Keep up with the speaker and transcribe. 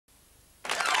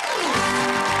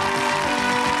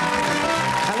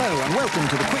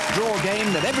welcome to the quick draw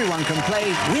game that everyone can play,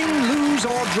 win, lose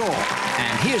or draw.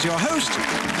 And here's your host,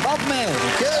 Bob Mayo.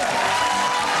 Good.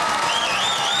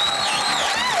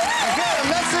 Okay, and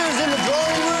that's who's in the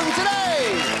drawing room today.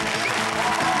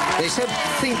 They said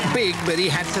think big, but he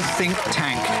had to think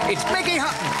tank. It's Mickey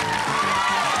Hutton.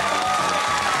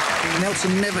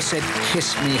 Nelson never said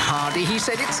kiss me Hardy. He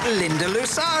said it's Linda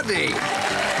Lusardi.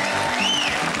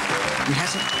 He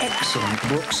has an excellent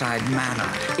Brookside manner.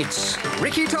 It's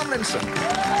Ricky Tomlinson.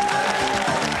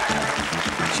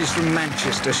 She's from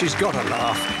Manchester. She's got a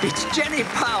laugh. It's Jenny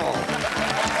Powell.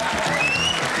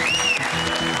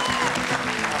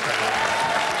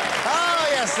 Oh,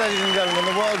 yes, ladies and gentlemen,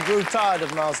 the world grew tired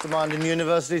of masterminding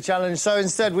University Challenge, so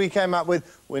instead we came up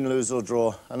with win, lose or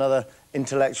draw, another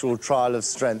intellectual trial of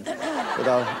strength with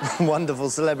our wonderful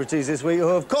celebrities this week, who,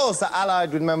 of course, are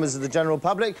allied with members of the general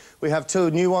public. We have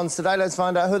two new ones today. Let's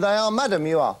find out who they are. Madam,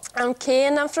 you are? I'm Kay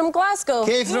and I'm from Glasgow.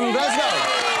 Kay from Glasgow.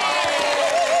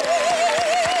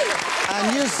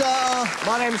 And you, sir?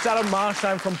 My name's Darren Marsh.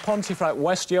 I'm from Pontefract,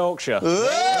 West Yorkshire. There's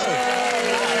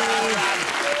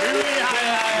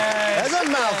a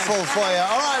mouthful for you.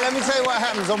 All right, let me tell you what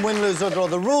happens on win, lose or draw.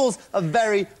 The rules are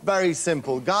very, very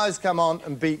simple. Guys come on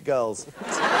and beat girls.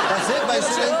 That's it,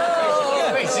 basically.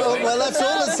 Well, that's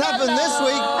all that's happened this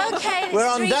week. OK, We're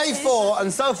on day 4,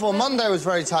 and so far, Monday was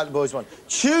very tight, the boys won.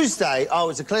 Tuesday, oh,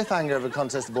 it's a cliffhanger of a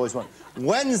contest, the boys won.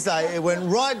 Wednesday, it went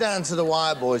right down to the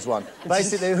wire, boys won.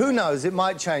 Basically, who knows, it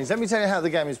might change. Let me tell you how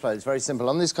the game is played. It's very simple.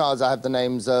 On these cards, I have the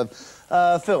names of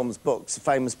films, books,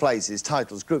 famous places,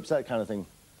 titles, groups, that kind of thing.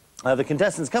 The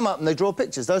contestants come up and they draw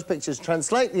pictures. Those pictures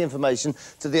translate the information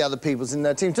to the other peoples in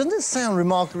their team. Doesn't it sound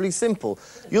remarkably simple?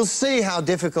 You'll see how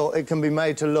difficult it can be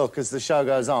made to look as the show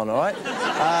goes on, all right?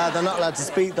 They're not allowed to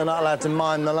speak, they're not allowed to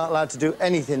mime, they're not allowed to do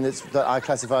anything that I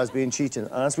classify as being cheating.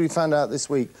 And as we found out this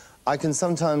week, I can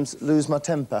sometimes lose my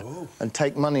temper and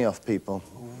take money off people.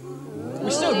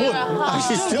 We still won.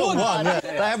 Actually, still won, yeah.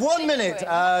 They have 1 minute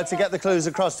to get the clues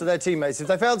across to their teammates. If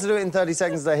they fail to do it in 30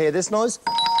 seconds, they hear this noise,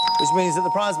 which means that the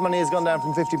prize money has gone down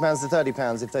from £50 to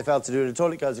 £30. If they fail to do it at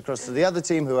all, it goes across to the other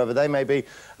team, whoever they may be,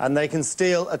 and they can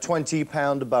steal a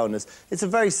 £20 bonus. It's a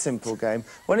very simple game.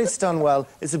 When it's done well,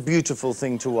 it's a beautiful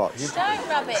thing to watch. Don't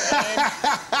rub it in.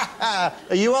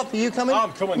 Are you up? Are you coming?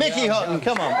 I'm coming. Mickey Hutton,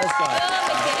 come on, let's go.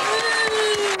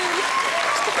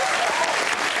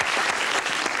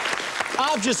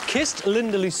 I've just kissed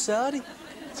Linda Lusardi.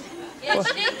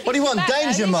 What do you want,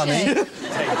 danger money?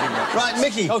 Right,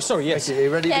 Mickey. Oh, sorry, yes. Mickey, are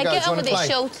you ready to go? Get on with it, play?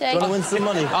 Shorty. Do you want to win some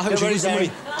money? I hope you win some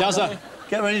money. Dazza.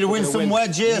 Get ready to win some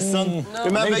wedge here, son. No.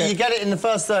 Remember, you get it in the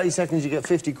first 30 seconds, you get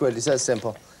 50 quid. It's that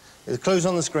simple. The clue's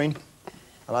on the screen.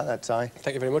 I like that tie.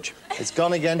 Thank you very much. It's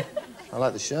gone again. I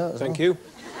like the shirt as Thank well. you.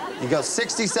 You got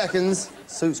 60 seconds.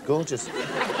 Suit's gorgeous.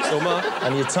 So, Mark.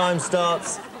 And your time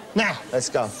starts now. Let's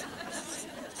go.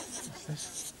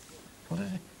 What is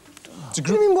it? It's a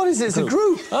group. What do you mean, what is it? It's a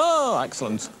group. Oh,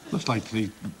 excellent. Looks like the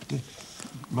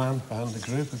man, band, a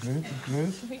group.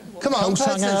 Come on, pay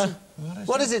Singer. attention.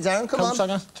 What is it, Darren? Come on.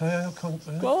 Singer.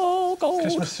 Gold. Gold.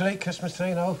 Christmas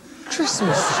tree, no.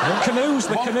 Christmas. Canoes,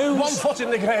 the canoes. 1 foot in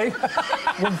the grave.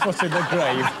 1 foot in the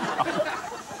grave.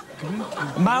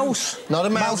 Mouse. Not a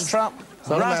mouse. Mousetrap. It's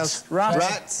not a Rat. mouse. Rat.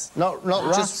 Rats. Not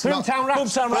rats. Just Boomtown Rats.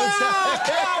 Boomtown Rats.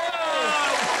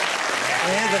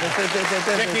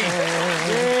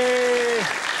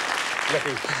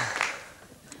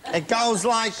 It goes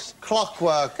like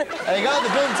clockwork. There you go, the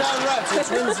Boomtown Rats, which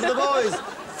wins for the boys.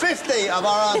 50 of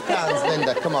our £100,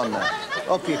 Linda. Come on now.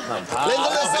 Up you come. Linda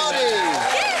Lusardi.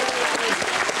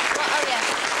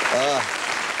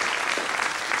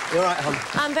 You all right, hon?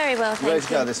 I'm very well, thank you. Ready to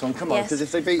go this one? Come on, because if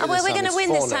they beat you well, this we're time, going to win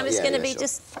this time. It's going to be sure.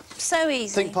 just so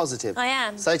easy. Think positive. I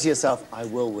am. Say to yourself, I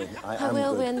will win. I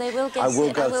will win. They will guess I will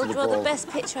it. go I will to the draw ball. the best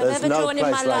picture There's I've ever no drawn in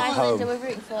my place like life. home. Linda, we're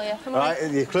rooting for you. Come on.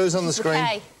 Right, your clue's on the screen.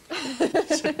 Okay.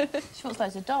 She wants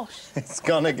loads of dosh. It's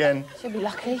gone again. She'll be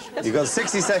lucky. You've got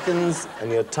 60 seconds, and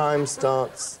your time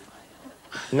starts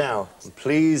now.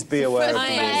 Please be aware of the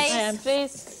rules. Okay,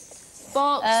 please.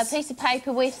 Box. Piece of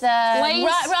paper with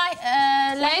Letters.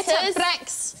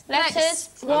 letters.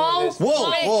 Wall.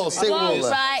 Wall, stick wall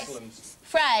there. Right.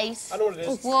 Phrase. I know what it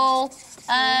is. Wall.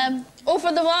 All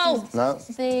from the wall. No.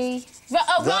 The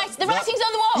writing's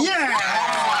on the wall. Yeah!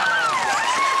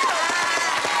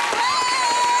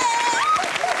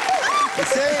 You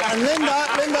see? And Linda,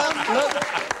 look.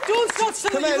 Don't start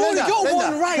saying Come here, you've only Linda. got Linda,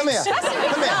 one right. come here.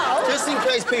 Come here. Just in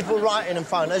case people write in and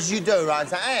phone, as you do, right?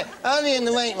 Say, hey, early in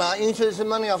the week, Mark, you need to put some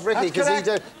money off Ricky because he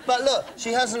do. But look,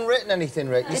 she hasn't written anything,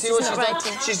 Rick. You see what she's done?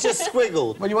 She's just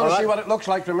squiggled. Well, you want to see what it looks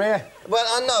like from here? Well,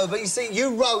 I know, but you see,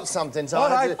 you wrote something, so All I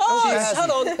had right. to... Oh, she yes,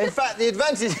 hasn't. hold on. In fact, the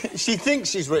advantage... she thinks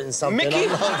she's written something. Mickey?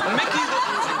 I'm not.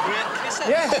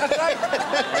 Yeah, that's right.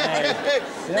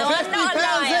 No, I'm not a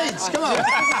liar. each, come on.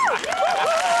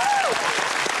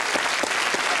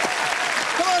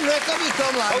 Come on, Rick, let me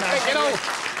come, lad, now. Get on.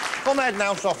 Come ahead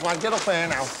now, soft lad, get up here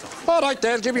now. All right,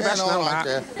 there, Jimmy best now, right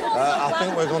that. there. I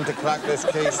think we're going to crack this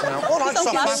case now. All right,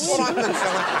 soft lad, all right, good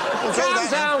fella. We'll do Calm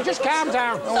that now. down, just calm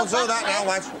down. We'll do that now,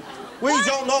 lad. We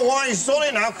don't know why he's done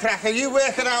it now, Cracker. You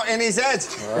work it out in his head.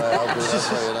 I'll do that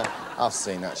for you then. I've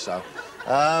seen that show.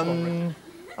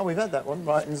 Oh, we've had that one.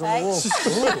 Writings on the wall.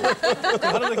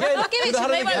 Had it again. Give it to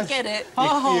me, won't get it.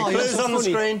 Your clues on the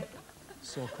screen.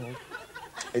 So cold.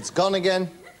 It's gone again.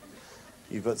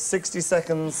 You've got 60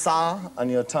 seconds, sir, and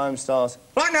your time starts.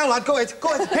 Right now, lad, go ahead. Go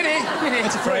ahead. Hit it. Hit it.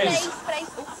 It's a phrase.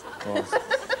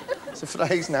 It's a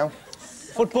phrase now.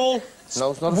 Football.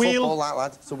 No, it's not a Wheel. football, that,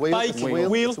 lad. It's a wheel. Bike. It's a wheel.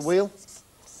 Wheel. It's a wheel.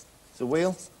 It's a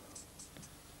wheel.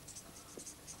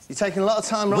 You're taking a lot of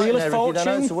time writing there, Ricky. You don't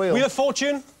know it's a wheel. Wheel of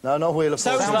Fortune. No, not Wheel of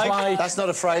Sounds Fortune. like- That's not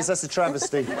a phrase, that's a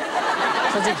travesty.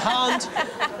 Sounds like hand,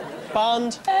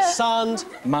 band, sand,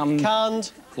 Man,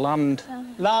 canned, land,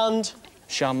 land,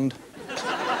 shunned,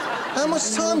 How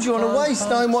much time do you want to waste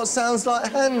knowing what sounds like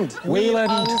hand?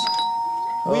 Wheeland,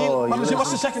 Oh, you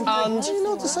what's the second and... thing? You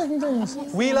know what the second thing is?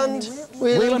 Wheeland.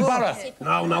 Wheeland what? Borough.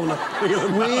 No, no, no.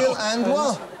 Wheel and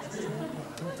what?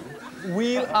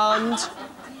 Wheel and...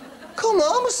 Come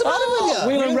on, what's the matter with you?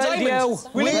 Wheeland Radio. Diamonds.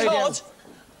 Wheel and Radio. card.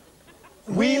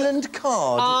 Wheel and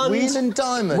card. And- Wheel and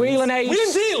diamond. Wheel and Ace. Wheel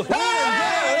and deal.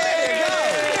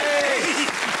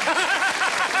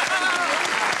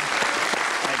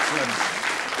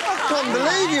 I can't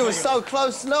believe you were so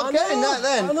close to not getting that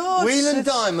then. I know, Wheel and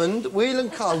it's- diamond, wheel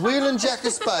and card, wheel and jack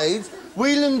of spades,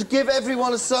 wheel and give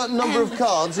everyone a certain number of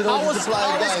cards in order to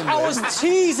play a game. I was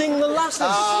teasing the lasses.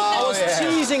 I was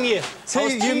teasing you.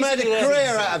 You made a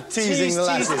career out of teasing the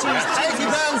lasses.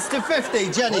 £80 to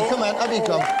 50. Jenny, come on, up you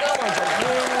come. Come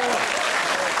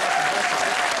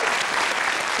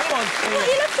on. What are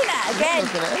you looking at again?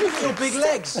 Look at it. Your big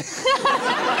legs.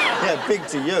 Yeah, big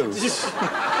to you.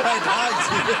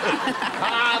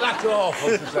 Ah, that's awful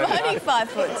to say. I'm only 5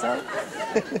 foot tall.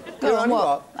 You're only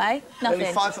what? Eh? Nothing.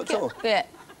 Only 5 foot tall? Yeah.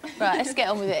 Right, let's get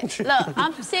on with it. Look,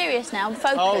 I'm serious now. I'm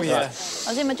focused. Oh, yeah. I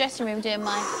was in my dressing room doing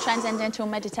my transcendental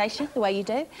meditation, the way you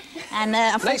do. And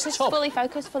I'm focused, top. fully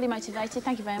focused, fully motivated.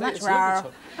 Thank you very much. It's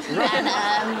lovely And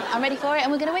I'm ready for it,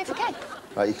 and we're going to win for Kate.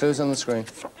 Right, your clues on the screen.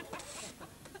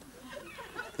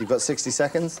 You've got 60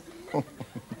 seconds.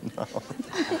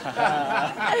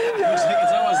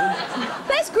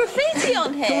 There's graffiti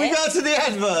on here. Can we go to the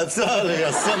adverts early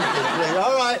or something, please?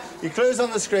 All right, your clues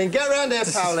on the screen. Get around here,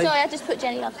 Powley. Sorry, I just put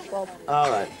Jenny like a swab. All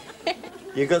right.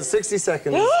 You've got 60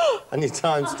 seconds, and your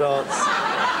time starts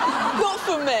Not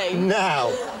for me.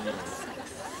 now.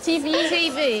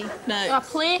 TV. No. Oh,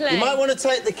 play. You might want to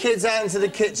take the kids out into the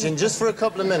kitchen just for a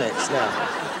couple of minutes now.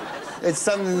 It's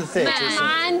something to think.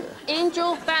 Man,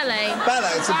 angel, ballet.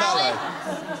 Ballet, it's a ballet.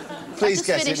 Please just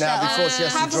guess it finished now that. before she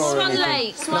has to Have draw Swan anything.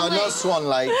 Lake, Swan No, Lake. not Swan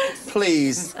Lake.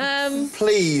 Please.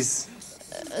 Please.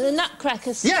 The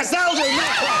Nutcrackers. Yes, that'll do.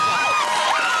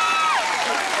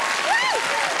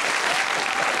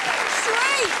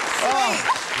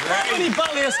 How many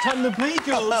ballets can there be,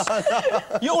 girls?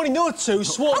 You only know two.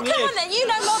 Swan Oh, come on then, you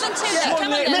know more than two. Then. Come on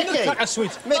then. Mickey. Nutcracker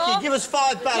Suite. Mickey, give us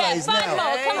 5 ballets Yeah, 5 now.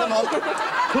 more, come on.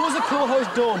 Close the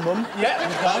Courthouse Door, Mum.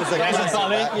 That was a There's a classic,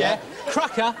 ballet, that, yeah.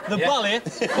 Cracker, the ballet.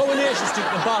 Coronation Street,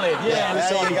 the ballet. Yeah,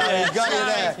 There you go. He's got you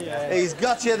there. He's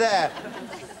got you there.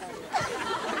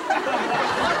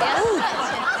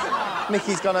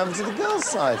 Mickey's gone over to the girls'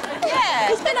 side. Yeah,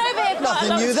 he's been over here quite a Nothing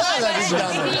long new there, time, ladies and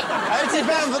hasn't gentlemen. he?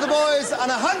 £80 for the boys and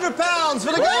 £100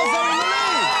 for the girls that are in the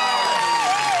lead.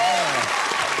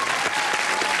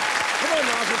 Come on,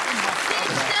 Margaret, come back.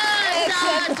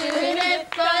 Sisters are doing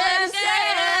it for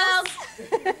themselves.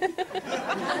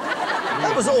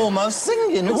 That was almost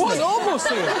singing, It wasn't was it? almost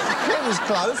here. It was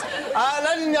close.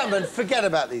 Ladies and gentlemen, forget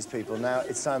about these people. Now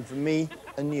it's time for me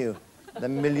and you. There are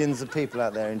millions of people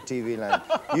out there in TV land.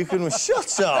 You can...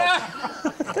 Shut up!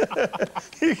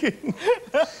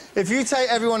 If you take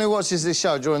everyone who watches this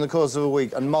show during the course of a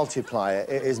week and multiply it,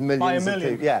 it is millions By a of million.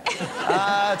 people. Yeah.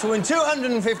 To win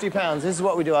 £250, this is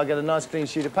what we do. I get a nice clean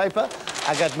sheet of paper,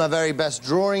 I get my very best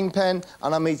drawing pen,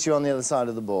 and I meet you on the other side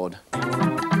of the board.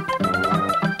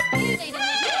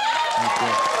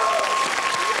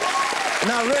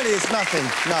 Now, really, Really, it's nothing.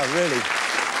 No, really.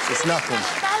 It's nothing.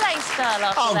 Ballet style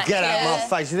after Oh, that, get out yeah. my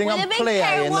face. You think With a I'm big plie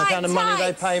pair of in the kind of white money they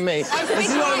tights. pay me? Those This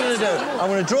is big what I'm going to do. I'm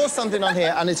going to draw something on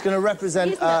here, and it's going to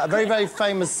represent a very, very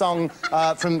famous song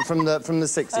from the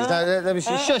 60s. Now, let me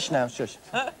shush now, shush.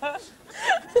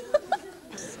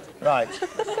 Right.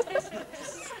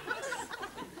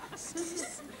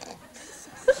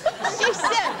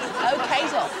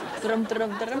 Okay's off. Drum,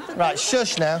 drum, drum. Right,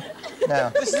 shush now. Now.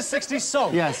 This is a 60s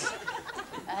song? Yes.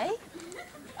 Eh?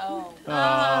 Oh.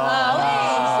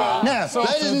 Now,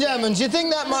 ladies and gentlemen, do you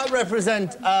think that might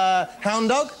represent hound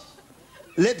dog,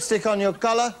 lipstick on your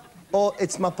collar, or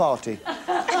it's my party?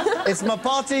 It's my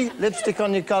party, lipstick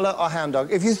on your collar, or hound dog.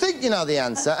 If you think you know the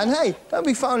answer, and hey, don't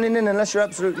be phoning in unless you're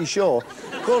absolutely sure.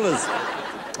 Call us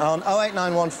on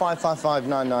 0891 555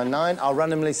 999. Our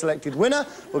randomly selected winner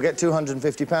will get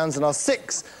 £250, and our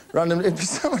 6 randomly... It'd be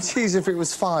so much easier if it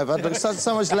was 5. I'd look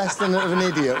so much less than of an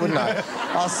idiot, wouldn't I?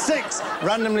 Our 6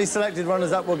 randomly selected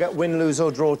runners-up will get win, lose,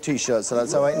 or draw T-shirts. So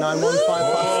that's 0891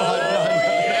 555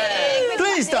 999.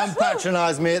 Please don't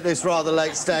patronise me at this rather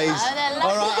late stage.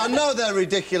 All right, I know they're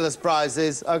ridiculous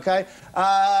prizes, OK?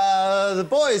 The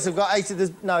boys have got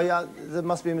 80... No, there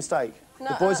must be a mistake.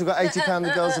 The boys have got £80,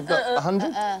 the girls have got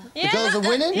 100. The girls are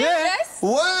winning? Yes.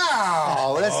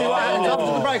 Wow! Let's see what happens after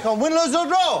the break on Win, Lose or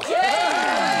Draw.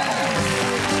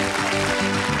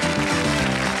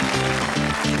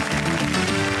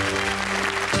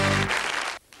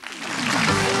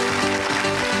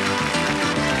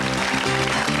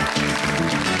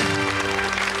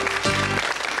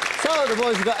 So the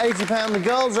boys have got £80, the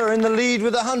girls are in the lead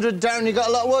with 100. Darren, you've got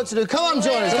a lot of work to do. Come on,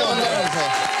 join us. Come on,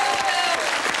 Darren.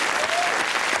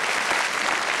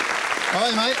 All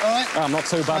right, mate, all right. I'm not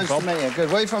too bad, Nice Bob. to meet you. Good.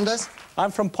 Where are you from, Des?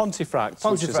 I'm from Pontefract,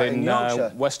 which is Pontefract, in in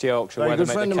Yorkshire. West Yorkshire, Very where good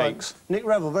they friend make of the mine. cakes. Nick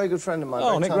Revel, very good friend of mine. Oh,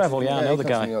 very Nick talented. Revel, yeah, I know he the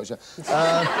comes guy. from Yorkshire.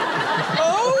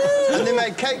 And they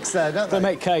make cakes there, don't they? They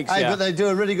make cakes, Hey, yeah. but they do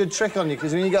a really good trick on you,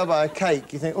 because when you go buy a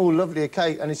cake, you think, oh, lovely, a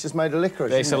cake, and it's just made of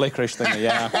licorice. It's a licorice thing,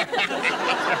 yeah.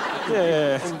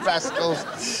 Yeah. Rascals.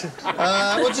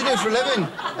 What do you do for a living?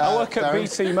 I work at Darren?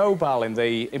 BT Mobile in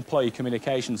the employee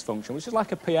communications function, which is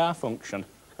like a PR function.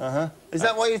 Is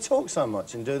that why you talk so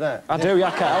much and do that? I do, yeah,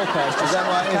 I can't help it. It's just, that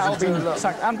why it is? can't help You do a lot?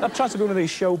 being- I'm trying to be one of these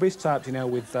showbiz types, you know,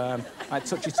 with like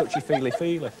touchy, feely.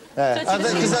 Because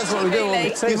that's what we do.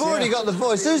 It You've already got the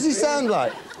voice. Who does he sound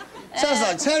like? Sounds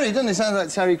like Terry, doesn't he? Sounds like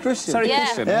Terry Christian. Terry Yeah.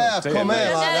 Christian. Yeah, Oh, dear come me.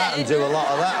 here like that and do a lot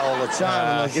of that all the time,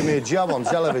 and they'll give me a job on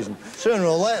television. Sooner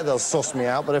or later, they'll suss me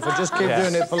out, but if I just keep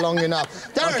doing it for long enough...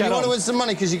 Darren, get you want to on. win some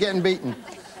money because you're getting beaten.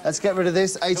 Let's get rid of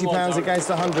this. £80 against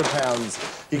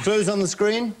 £100. Your clues on the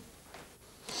screen.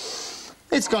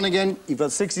 It's gone again. You've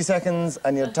got 60 seconds,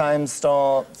 and your time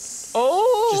starts...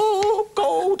 Oh,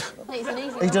 gold! It's an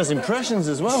easy He does impressions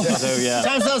as well. I do, yeah.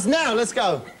 Time starts now. Let's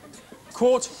go.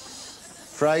 Quote.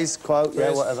 Phrase, quote, yeah,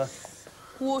 whatever.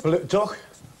 Duck.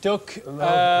 Duck.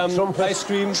 Trumpet. Ice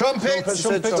cream. Trumpet. Trumpet. He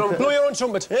said trumpet. Blow your own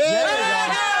trumpet.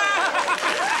 Yeah.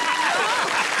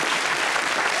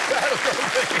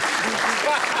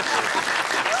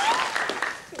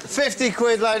 50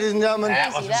 quid, ladies and gentlemen.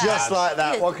 Just like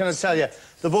that. What can I tell you?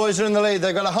 The boys are in the lead.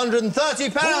 They've got £130. Clay,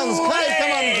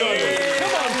 come on, join us.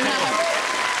 Come on.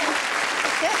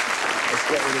 Let's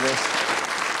get rid of this.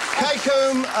 Kay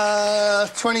Coombe,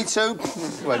 22.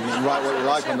 Well, you can write what you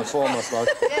like on the form, I suppose.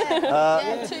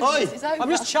 2 minutes, it's over. I'm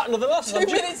just chatting to the lads. 2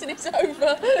 minutes and it's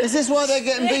over. Is this why they're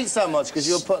getting beat so much? Because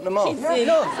you're putting them off?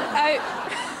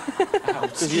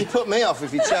 Because you'd put me off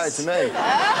if you chatted to me.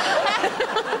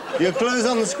 Your clue's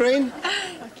on the screen.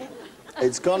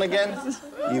 It's gone again.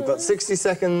 You've got 60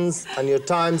 seconds and your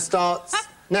time starts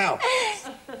now.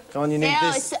 Come on, you need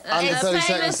this under 30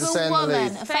 seconds to stay in the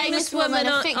lead. A famous woman,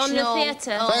 a fictional... on the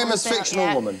theatre. Famous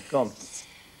fictional woman. Go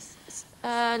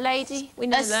on. Lady. We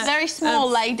know A that. very small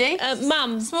lady.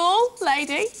 Mum. Small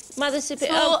lady. Mother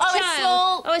superior. Small. Oh, Oh, it's child.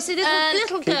 small. Oh, it's a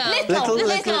little girl. Little.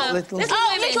 Little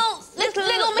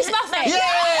Miss Muffet. Yay!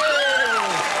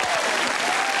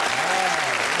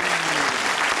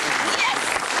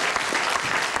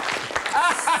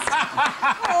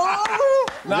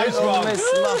 Nice one. Miss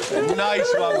Muffet.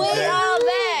 Nice one, We Ken. are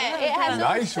there. It has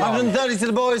Nice one. 130 to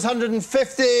the boys,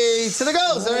 150 to the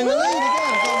girls. They're in the lead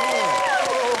again.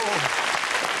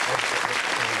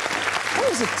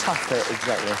 What is a tuffet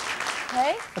exactly?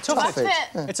 Hey? A tuffet.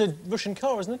 Tuffet. It's a Russian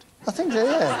car, isn't it? I think so,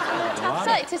 yeah.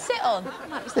 Something to sit on.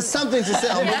 It's something to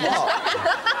sit on, but what?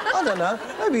 I don't know.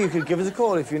 Maybe you could give us a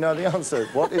call if you know the answer.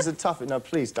 What is a tuffet? No,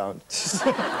 please don't. Because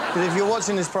if you're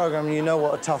watching this programme and you know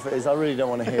what a tuffet is, I really don't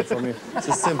want to hear from you. It's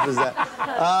as simple as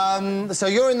that. So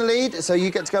you're in the lead, so you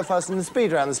get to go first in the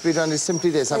speed round. The speed round is simply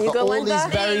this. I've got all these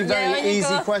very, very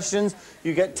easy questions.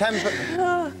 You get 10...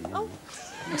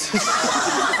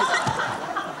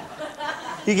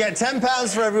 You get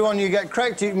 £10 for everyone you get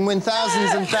correct. You can win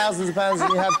thousands and thousands of pounds,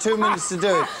 and you have 2 minutes to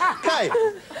do it. OK,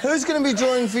 who's going to be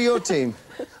drawing for your team?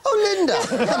 Oh, Linda,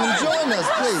 come and join us,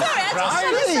 please.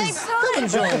 Please, come and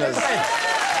join us.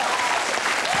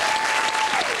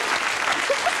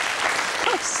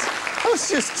 I was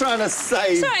just trying to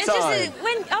save time.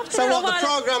 So what, the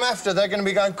programme after, they're going to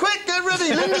be going, quick, get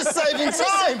ready, Linda's saving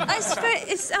time!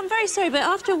 I'm very sorry, but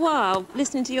after a while,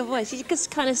 listening to your voice, you just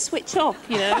kind of switch off,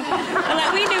 you know? And,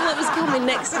 like, we knew what was coming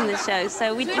next in the show,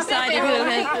 so we decided we were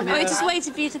going... We just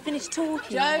waited for you to finish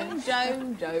talking. Don't.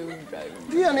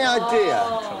 Have you any idea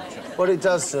what it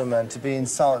does to a man to be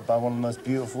insulted by one of the most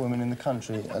beautiful women in the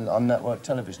country and on network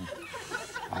television?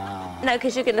 No,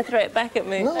 because you're going to throw it back at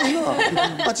me. No, I'm not.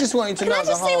 I just want you to know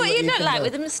the harm that you can do. Can I just see what you look like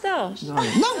with a moustache? No,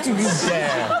 don't you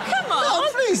dare. Come on. No,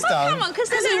 please don't. Come on,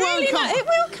 because it really it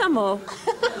will come off.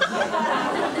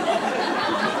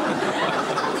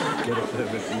 Get up there,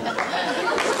 Ricky.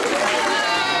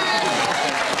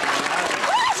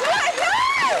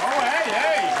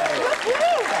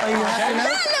 Are you happy now?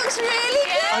 That looks really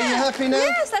good. Are you happy now?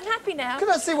 Yes, I'm happy now. Can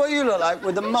I see what you look like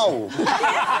with a mole?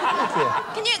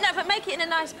 Can you... No, but make it in a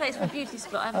nice place for a beauty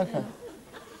spot. OK.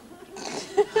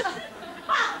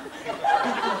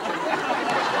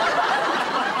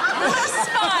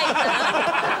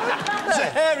 It's a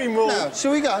hairy mole. Now,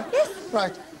 shall we go? Yes.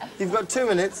 Right. You've got 2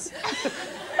 minutes. It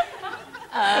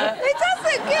does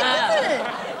look good, doesn't it?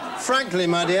 Frankly,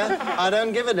 my dear, I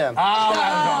don't give a damn.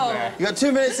 You got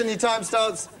 2 minutes and your time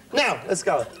starts now. Let's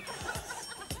go.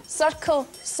 Circle,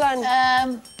 sun.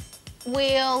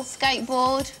 Wheel,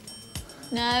 skateboard.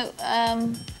 No,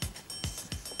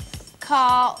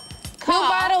 car.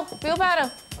 Wheelbarrow.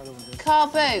 Car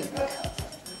boot.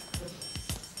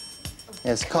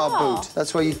 Yes, car boot.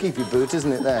 That's where you keep your boot,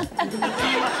 isn't it, there?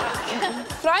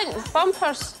 Front,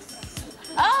 bumpers.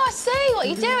 Oh, I see what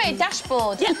you're doing.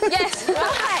 Dashboard. Yes,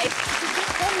 right.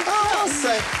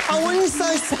 When you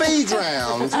say speed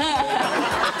round...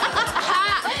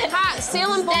 Hat,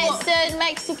 sailing boat. Stetson,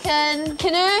 Mexican.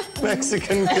 Canoe.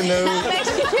 Mexican canoe.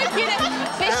 Mexican canoe.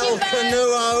 Fishing boat.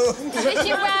 Canoe.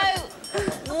 Fishing boat.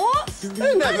 What?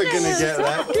 You're never going to get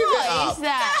that. Give it What up. is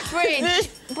that?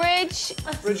 Bridge.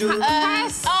 Bridge of...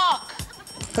 Arc.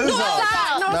 Who's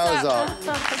Arc? Noah's Ark.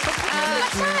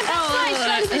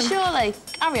 Surely.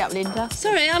 Hurry up, Linda.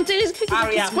 Sorry, I'm doing as quick as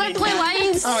I can. Squiggly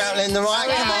lines. Hurry up, Linda, right?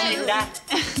 Come on.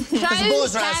 Because the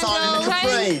boys are outside in the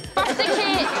capri. Birthday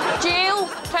cake. Jail.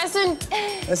 Prison.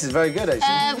 This is very good,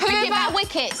 actually. Cricket bat.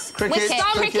 Wickets. Cricket. Cricket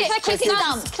stump. Cricket. Cricket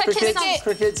stump. Cricket. Cricket.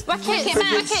 Cricket. Cricket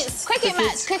match. Cricket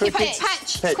match. Cricket pitch.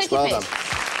 Pitch. Cricket Well pitch. done.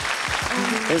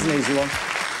 Here's an easy one.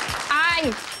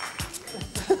 Aye.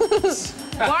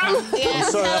 Worm. I'm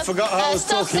sorry, I forgot who I was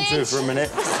talking to for a minute.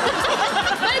 Boomerang.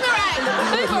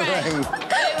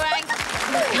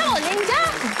 Come on, Linda.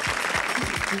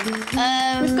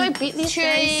 We've got to beat these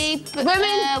Tree.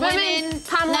 Women.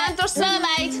 Pamela Anderson.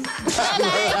 Mermaid.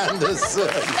 Anderson.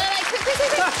 Quick.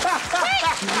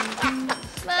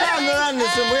 Pamela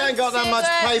Anderson, we ain't got that much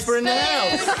paper in the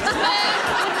house.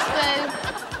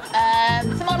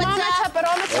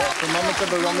 Thermometer.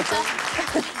 Barometer.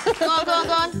 Go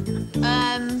on.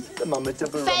 Thermometer,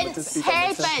 barometer, Fence. speedometer.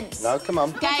 Hair fence. No, come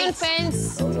on. Gate.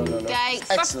 Fence. No. Gate.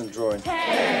 Excellent drawing.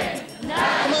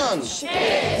 Come on. Bridge.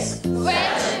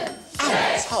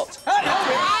 Ow, it's hot.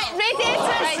 Right,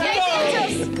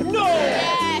 radiators. No!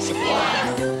 Yes. There we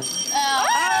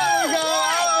go.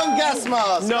 Oh, gas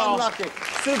mask. No. Unlucky.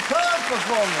 Superb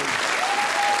performance.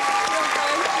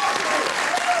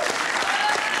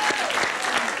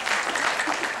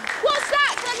 What's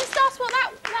that? Can I just ask what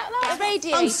that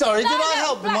Radiator. I'm sorry, did I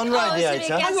help him on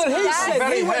radiator? Hang on, he said...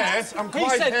 Very hurt. I'm He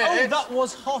quite said, hurt. oh, that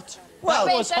was hot. Well,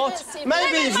 that was hot.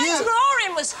 maybe if My you...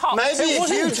 drawing was hot. Maybe if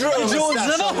you drew a Yours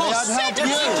moustache never on me, I'd help you.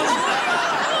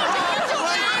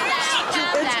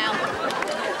 now?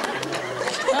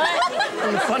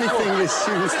 And the funny thing is,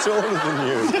 she was taller than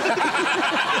you.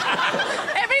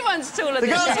 Everyone's taller The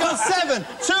than girl's me. got 7.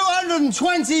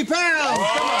 £220. Come on.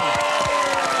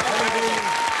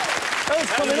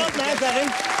 Who's coming up now,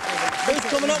 Daddy? Who's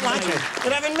coming up, lad?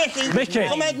 We're having Mickey. Mickey.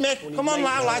 Come ahead, Mick. Come on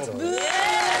now, lad.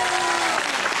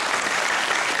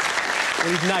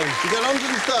 Need 9. You got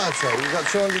 130. You've got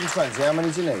 220. How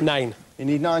many do you need? 9. You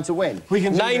need 9 to win. We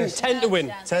can 9, 10 to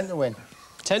win. 10 to win.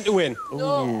 10 to win.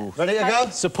 Ooh. Ready to go?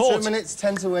 Support. 2 minutes,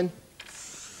 10 to win.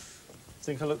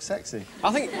 Think I look sexy?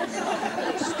 I think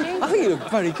you look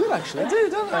very good, actually. I do,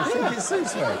 don't I? I think it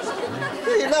suits me.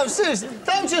 No, seriously,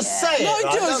 don't just say No, it, it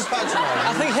right? does. Don't patronise.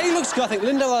 I think he looks good. I think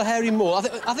Linda will Harry Moore.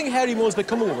 I think Harry Moore's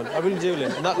become a woman. I really do,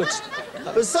 Lynn. And that looks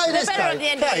But say this, better at the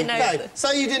end of the nose. Dave,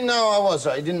 say you didn't know who I was,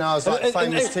 right? You didn't know I was like a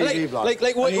famous TV bloke.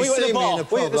 Like, And we you went see in a me bar. in a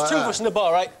pub There's like two of that. us in the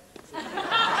bar, right?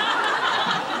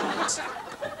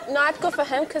 No, I'd go for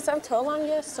him because I'm tall on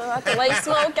you, so I can like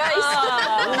small guys.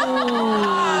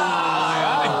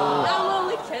 I'm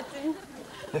only kidding.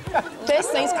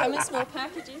 Best things come in small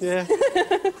packages. Yeah.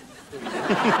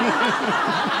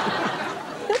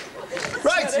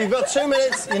 Right, so you've got 2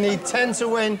 minutes. You need 10 to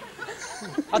win.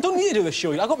 I don't need to do a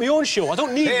show. I've got my own show. I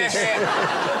don't need this.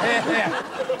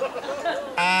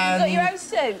 And Got your own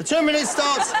suit. the 2 minutes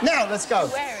starts now. Let's go.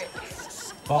 Wear it.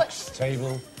 Box,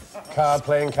 table, card,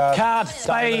 playing card. Card,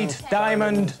 spade,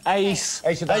 diamond, ace.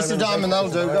 Ace of Ace of diamond, that'll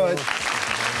do. Go ahead.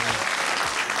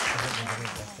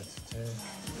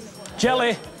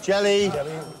 Jelly. Jelly.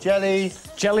 Jelly.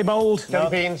 Jelly mould. Jelly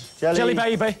beans. Jelly. Jelly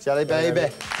baby. Jelly baby.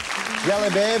 Jelly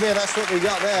baby, that's what we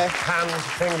got there. Hands,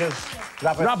 fingers.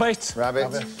 Rabbit. Rabbit.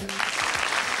 Rabbit.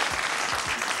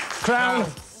 Crown.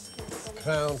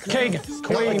 Crown. King.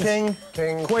 Queen. King.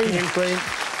 King. Queen. Queen.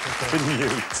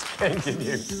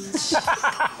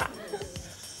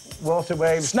 Water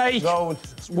waves. Snake. Road.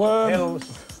 Worm. Hills.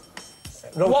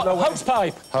 What? Hose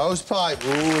pipe. Hose pipe. Ooh,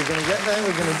 we're going to get there.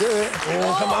 We're going to do it.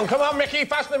 Oh, come on, Mickey.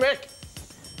 Faster, Mick.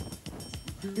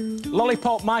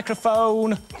 Lollipop.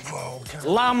 Microphone.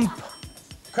 Lamp.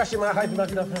 Question mark.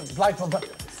 Light bulb.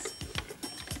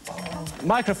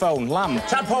 Microphone. Lamp.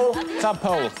 Tadpole.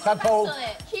 Tadpole. Tadpole.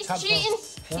 He's cheating.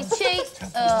 You cheat.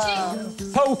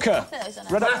 Poker.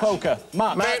 Red hot poker.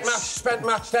 Match. Match. Spent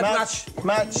match. Dead match.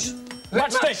 Match.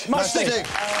 Matchstick. Matchstick. Matchstick.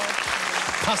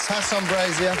 Pass on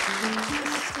brazier.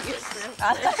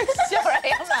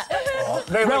 Sorry, I'm not.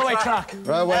 Railway track.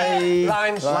 Railway.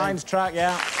 Lines track,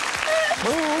 yeah.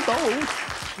 It's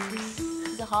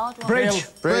a hard one. Bridge.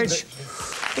 Bridge.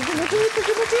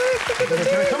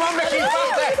 Come on, Mickey.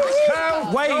 Faster.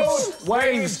 Crown.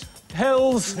 Waves.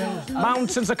 Hills.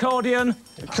 Mountains. Accordion.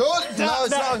 Cool. No,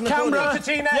 it's not an Camera.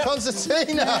 accordion.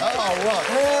 Concertina. Oh, what?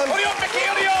 Hurry up, Mickey.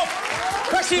 Hurry up.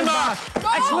 Question mark.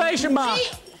 Exclamation mark.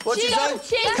 What'd you say?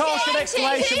 Caution,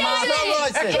 exclamation mark. It's not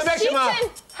right, sis. Exclamation mark.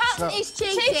 He's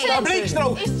cheating. Bleach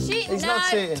throat. He's cheating. He's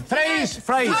not cheating. Phrase.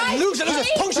 Lose it. There's a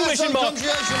punctuation mark.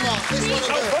 Punctuation mark. This one will do it.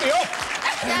 Hurry up.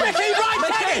 Mickey, right.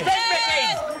 Mickey.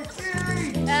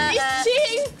 He's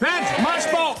cheating. Bed.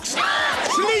 Matchbox.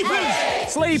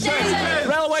 Sleepers.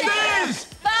 Railway. Stairs.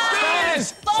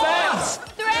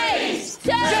 3, 2,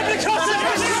 1.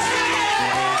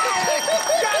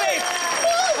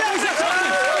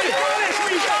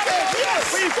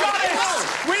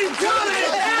 We've got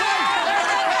it!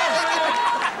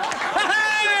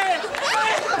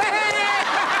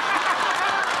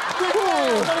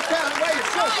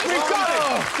 We've got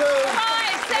it! 5,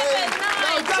 7,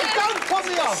 9, 2. Don't put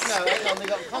me off. No, hang on. They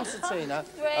got concertina.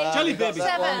 Jelly They got baby.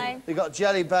 that one. 7. They got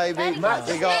jelly baby. They got.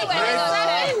 Wait,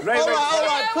 All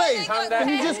right, please. Can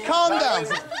you just calm down?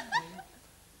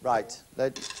 Right.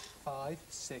 5,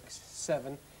 6,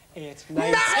 7, 8, 9,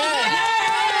 10.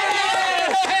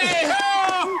 He's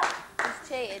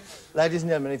cheating. Ladies and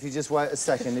gentlemen, if you just wait a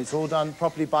second, it's all done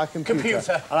properly by computer.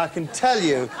 Computer. And I can tell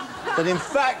you that, in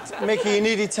fact, Mickey, you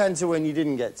needed 10 to win. You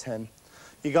didn't get 10.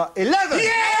 You got 11.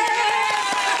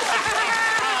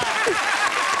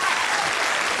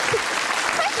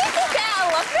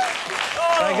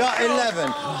 They got 11.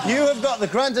 You have got the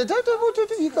grand.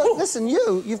 Listen,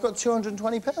 you've got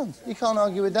 £220. You can't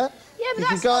argue with that. Yeah, but you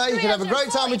that's could go not out, you could have a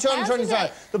great time with £340, £220. is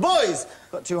it? The boys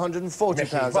got £240.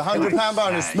 £100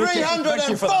 bonus.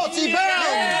 £340.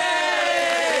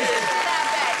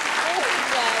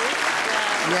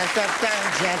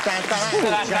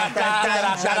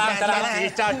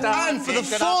 And for the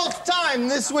 4th time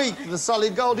this week, the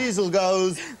solid gold easel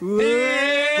goes.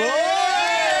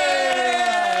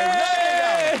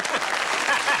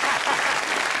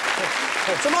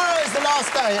 Tomorrow is the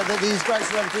last day that these great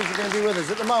celebrities are going to be with us.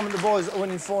 At the moment, the boys are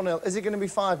winning 4-0. Is it going to be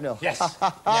 5-0? Yes.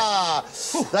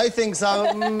 They think so.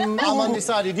 I'm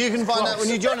undecided. You can find out when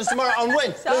you join us tomorrow on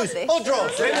Win, Lose or Draw.